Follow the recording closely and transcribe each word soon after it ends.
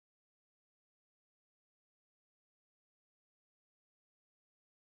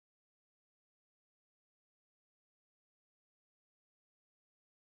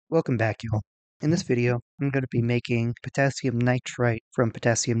Welcome back, y'all. In this video, I'm going to be making potassium nitrite from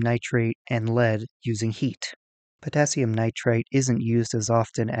potassium nitrate and lead using heat. Potassium nitrite isn't used as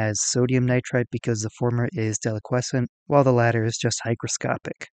often as sodium nitrite because the former is deliquescent, while the latter is just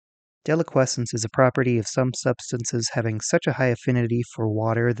hygroscopic. Deliquescence is a property of some substances having such a high affinity for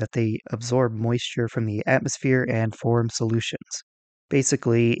water that they absorb moisture from the atmosphere and form solutions.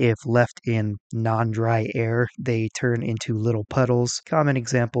 Basically, if left in non-dry air, they turn into little puddles. Common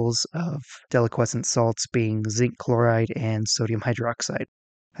examples of deliquescent salts being zinc chloride and sodium hydroxide.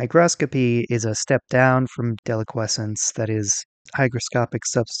 Hygroscopy is a step down from deliquescence, that is, hygroscopic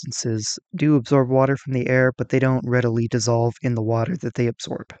substances do absorb water from the air, but they don't readily dissolve in the water that they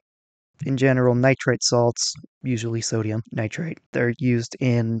absorb. In general, nitrite salts, usually sodium nitrate, they're used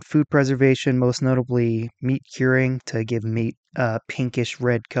in food preservation, most notably meat curing to give meat a pinkish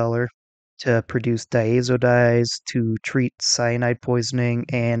red color, to produce diazodyes, to treat cyanide poisoning,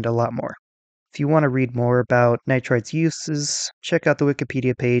 and a lot more. If you want to read more about nitrite's uses, check out the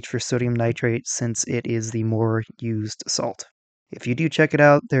Wikipedia page for sodium nitrate since it is the more used salt. If you do check it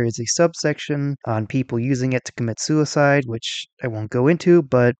out, there is a subsection on people using it to commit suicide, which I won't go into,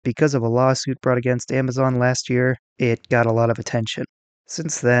 but because of a lawsuit brought against Amazon last year, it got a lot of attention.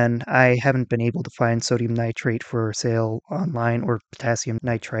 Since then, I haven't been able to find sodium nitrate for sale online, or potassium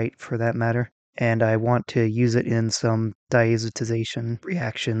nitrite for that matter, and I want to use it in some diazotization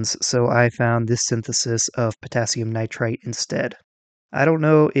reactions, so I found this synthesis of potassium nitrite instead. I don't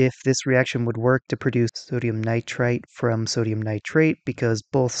know if this reaction would work to produce sodium nitrite from sodium nitrate because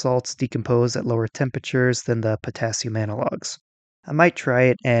both salts decompose at lower temperatures than the potassium analogs. I might try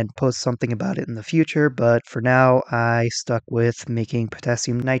it and post something about it in the future, but for now I stuck with making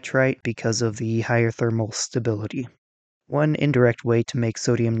potassium nitrite because of the higher thermal stability. One indirect way to make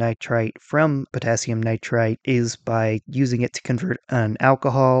sodium nitrite from potassium nitrite is by using it to convert an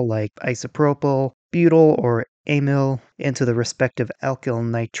alcohol like isopropyl, butyl, or amyl into the respective alkyl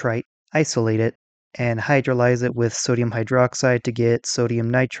nitrite, isolate it, and hydrolyze it with sodium hydroxide to get sodium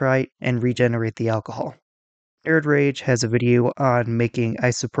nitrite and regenerate the alcohol. Nerd Rage has a video on making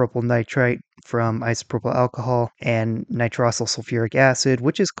isopropyl nitrite from isopropyl alcohol and nitrosyl sulfuric acid,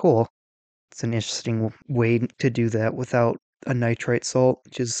 which is cool. It's an interesting way to do that without a nitrite salt,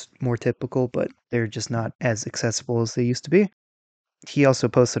 which is more typical, but they're just not as accessible as they used to be. He also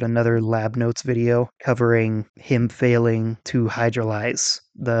posted another lab notes video covering him failing to hydrolyze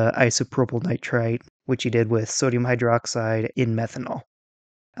the isopropyl nitrite, which he did with sodium hydroxide in methanol.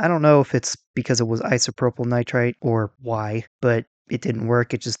 I don't know if it's because it was isopropyl nitrite or why, but it didn't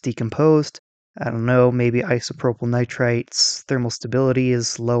work, it just decomposed. I don't know, maybe isopropyl nitrite's thermal stability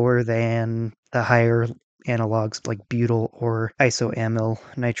is lower than the higher analogs like butyl or isoamyl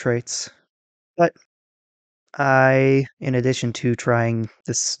nitrates. But in addition to trying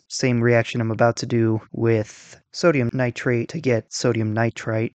this same reaction I'm about to do with sodium nitrate to get sodium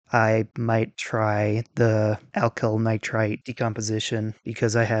nitrite, I might try the alkyl nitrite decomposition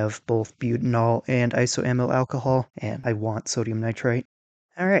because I have both butanol and isoamyl alcohol and I want sodium nitrite.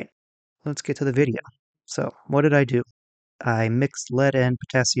 Alright, let's get to the video. So, what did I do? I mixed lead and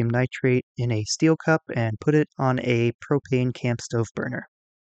potassium nitrate in a steel cup and put it on a propane camp stove burner.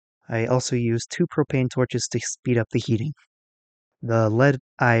 I also used 2 propane torches to speed up the heating. The lead,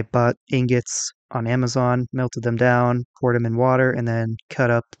 I bought ingots on Amazon, melted them down, poured them in water, and then cut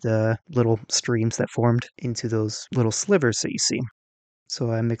up the little streams that formed into those little slivers that you see.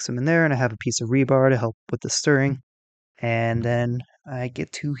 So I mix them in there, and I have a piece of rebar to help with the stirring, and then I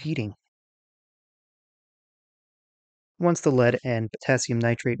get to heating. Once the lead and potassium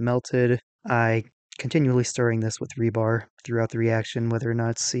nitrate melted, I continually stirring this with rebar throughout the reaction, whether or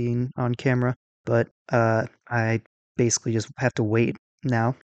not it's seen on camera. But I basically just have to wait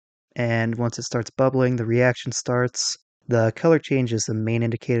now. And once it starts bubbling, the reaction starts. The color change is the main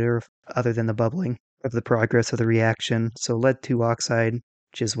indicator, other than the bubbling, of the progress of the reaction. So lead 2 oxide,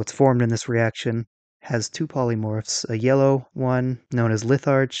 which is what's formed in this reaction, has 2 polymorphs, a yellow one known as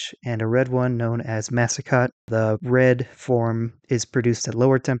litharge and a red one known as massicot. The red form is produced at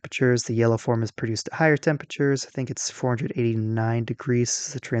lower temperatures, the yellow form is produced at higher temperatures. I think it's 489 degrees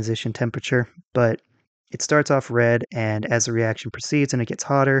is the transition temperature, but it starts off red, and as the reaction proceeds and it gets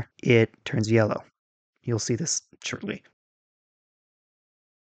hotter, it turns yellow. You'll see this shortly.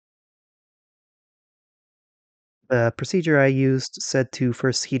 The procedure I used said to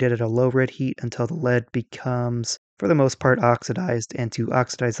first heat it at a low red heat until the lead becomes, for the most part, oxidized, and to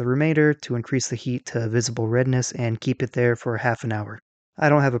oxidize the remainder to increase the heat to visible redness and keep it there for half an hour. I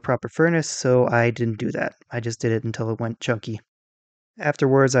don't have a proper furnace, so I didn't do that. I just did it until it went chunky.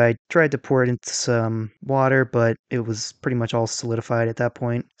 Afterwards, I tried to pour it into some water, but it was pretty much all solidified at that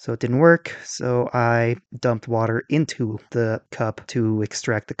point, so it didn't work. So I dumped water into the cup to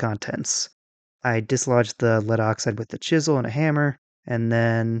extract the contents. I dislodged the lead oxide with a chisel and a hammer, and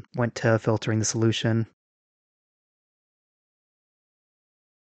then went to filtering the solution.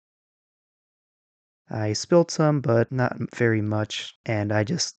 I spilled some, but not very much, and I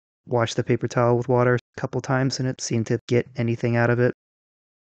just washed the paper towel with water a couple times and it seemed to get anything out of it.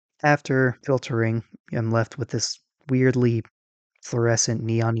 After filtering, I'm left with this weirdly fluorescent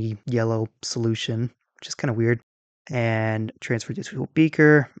neon yellow solution, which is kind of weird, and transferred it to a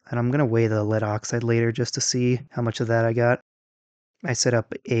beaker. And I'm going to weigh the lead oxide later just to see how much of that I got. I set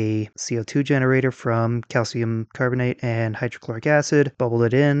up a CO2 generator from calcium carbonate and hydrochloric acid, bubbled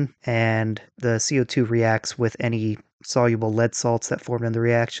it in, and the CO2 reacts with any soluble lead salts that formed in the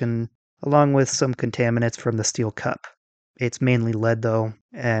reaction, along with some contaminants from the steel cup. It's mainly lead though,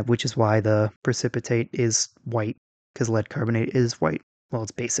 which is why the precipitate is white, because lead carbonate is white. Well,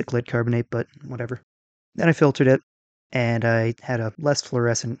 it's basic lead carbonate, but whatever. Then I filtered it, and I had a less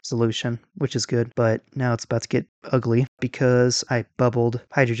fluorescent solution, which is good, but now it's about to get ugly because I bubbled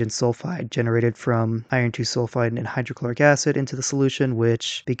hydrogen sulfide generated from iron 2 sulfide and hydrochloric acid into the solution,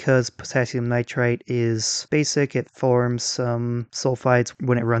 which, because potassium nitrite is basic, it forms some sulfides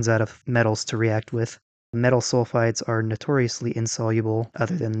when it runs out of metals to react with. Metal sulfides are notoriously insoluble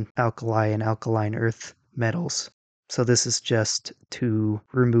other than alkali and alkaline earth metals. So this is just to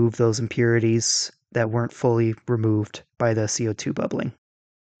remove those impurities that weren't fully removed by the CO2 bubbling.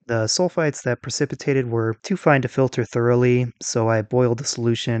 The sulfides that precipitated were too fine to filter thoroughly, so I boiled the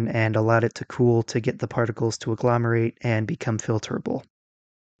solution and allowed it to cool to get the particles to agglomerate and become filterable.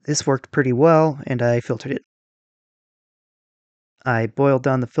 This worked pretty well, and I filtered it. I boiled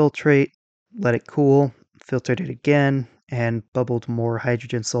down the filtrate, let it cool, filtered it again, and bubbled more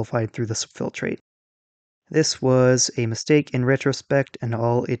hydrogen sulfide through the filtrate. This was a mistake in retrospect, and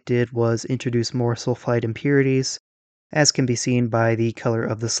all it did was introduce more sulfide impurities, as can be seen by the color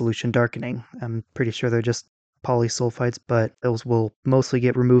of the solution darkening. I'm pretty sure they're just polysulfides, but those will mostly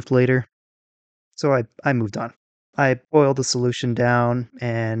get removed later. So I moved on. I boiled the solution down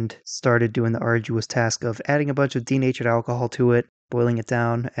and started doing the arduous task of adding a bunch of denatured alcohol to it, boiling it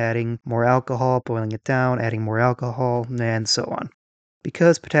down, adding more alcohol, boiling it down, adding more alcohol, and so on.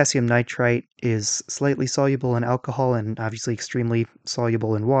 Because potassium nitrite is slightly soluble in alcohol and obviously extremely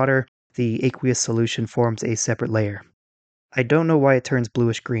soluble in water, the aqueous solution forms a separate layer. I don't know why it turns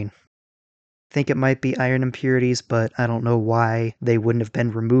bluish green. I think it might be iron impurities, but I don't know why they wouldn't have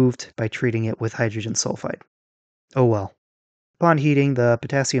been removed by treating it with hydrogen sulfide. Oh well. Upon heating, the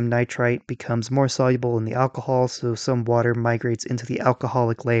potassium nitrite becomes more soluble in the alcohol, so some water migrates into the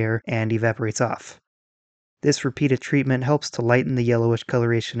alcoholic layer and evaporates off. This repeated treatment helps to lighten the yellowish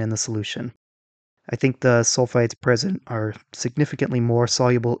coloration in the solution. I think the sulfides present are significantly more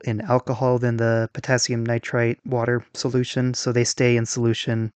soluble in alcohol than the potassium nitrite water solution, so they stay in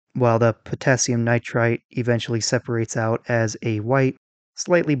solution, while the potassium nitrite eventually separates out as a white,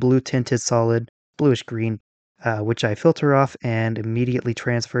 slightly blue tinted solid, bluish green, which I filter off and immediately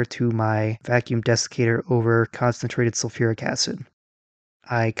transfer to my vacuum desiccator over concentrated sulfuric acid.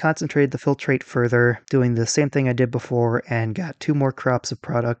 I concentrated the filtrate further, doing the same thing I did before, and got 2 more crops of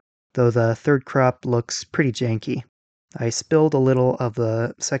product, though the third crop looks pretty janky. I spilled a little of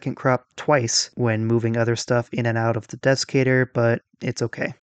the second crop twice when moving other stuff in and out of the desiccator, but it's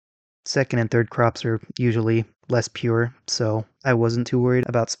okay. Second and third crops are usually less pure, so I wasn't too worried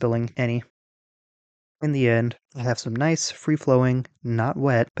about spilling any. In the end, I have some nice, free-flowing, not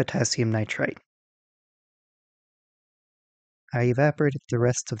wet potassium nitrite. I evaporated the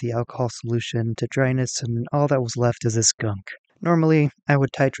rest of the alcohol solution to dryness, and all that was left is this gunk. Normally, I would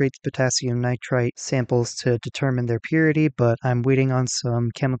titrate the potassium nitrite samples to determine their purity, but I'm waiting on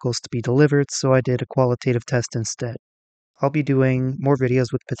some chemicals to be delivered, so I did a qualitative test instead. I'll be doing more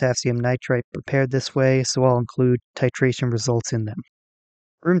videos with potassium nitrite prepared this way, so I'll include titration results in them.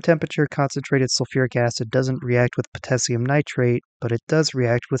 Room temperature concentrated sulfuric acid doesn't react with potassium nitrate, but it does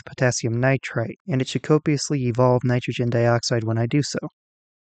react with potassium nitrite, and it should copiously evolve nitrogen dioxide when I do so.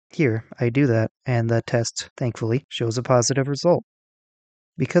 Here, I do that, and the test, thankfully, shows a positive result.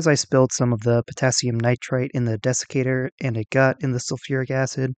 Because I spilled some of the potassium nitrite in the desiccator and it got in the sulfuric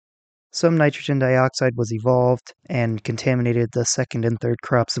acid, some nitrogen dioxide was evolved and contaminated the second and third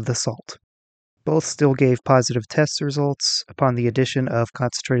crops of the salt. Both still gave positive test results upon the addition of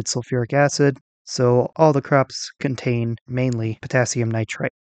concentrated sulfuric acid, so all the crops contain mainly potassium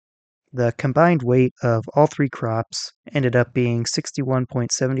nitrite. The combined weight of all 3 crops ended up being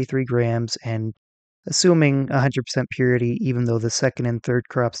 61.73 grams and assuming 100% purity, even though the second and third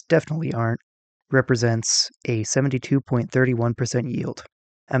crops definitely aren't, represents a 72.31% yield.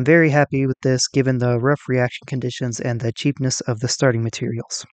 I'm very happy with this given the rough reaction conditions and the cheapness of the starting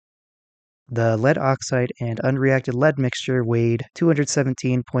materials. The lead oxide and unreacted lead mixture weighed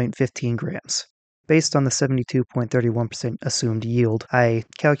 217.15 grams. Based on the 72.31% assumed yield, I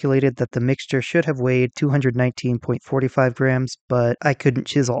calculated that the mixture should have weighed 219.45 grams, but I couldn't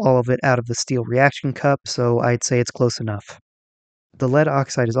chisel all of it out of the steel reaction cup, so I'd say it's close enough. The lead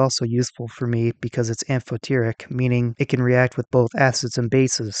oxide is also useful for me because it's amphoteric, meaning it can react with both acids and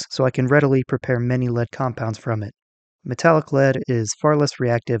bases, so I can readily prepare many lead compounds from it. Metallic lead is far less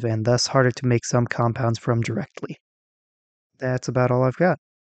reactive and thus harder to make some compounds from directly. That's about all I've got.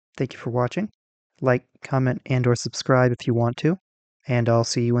 Thank you for watching. Like, comment, and/or subscribe if you want to, and I'll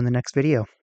see you in the next video.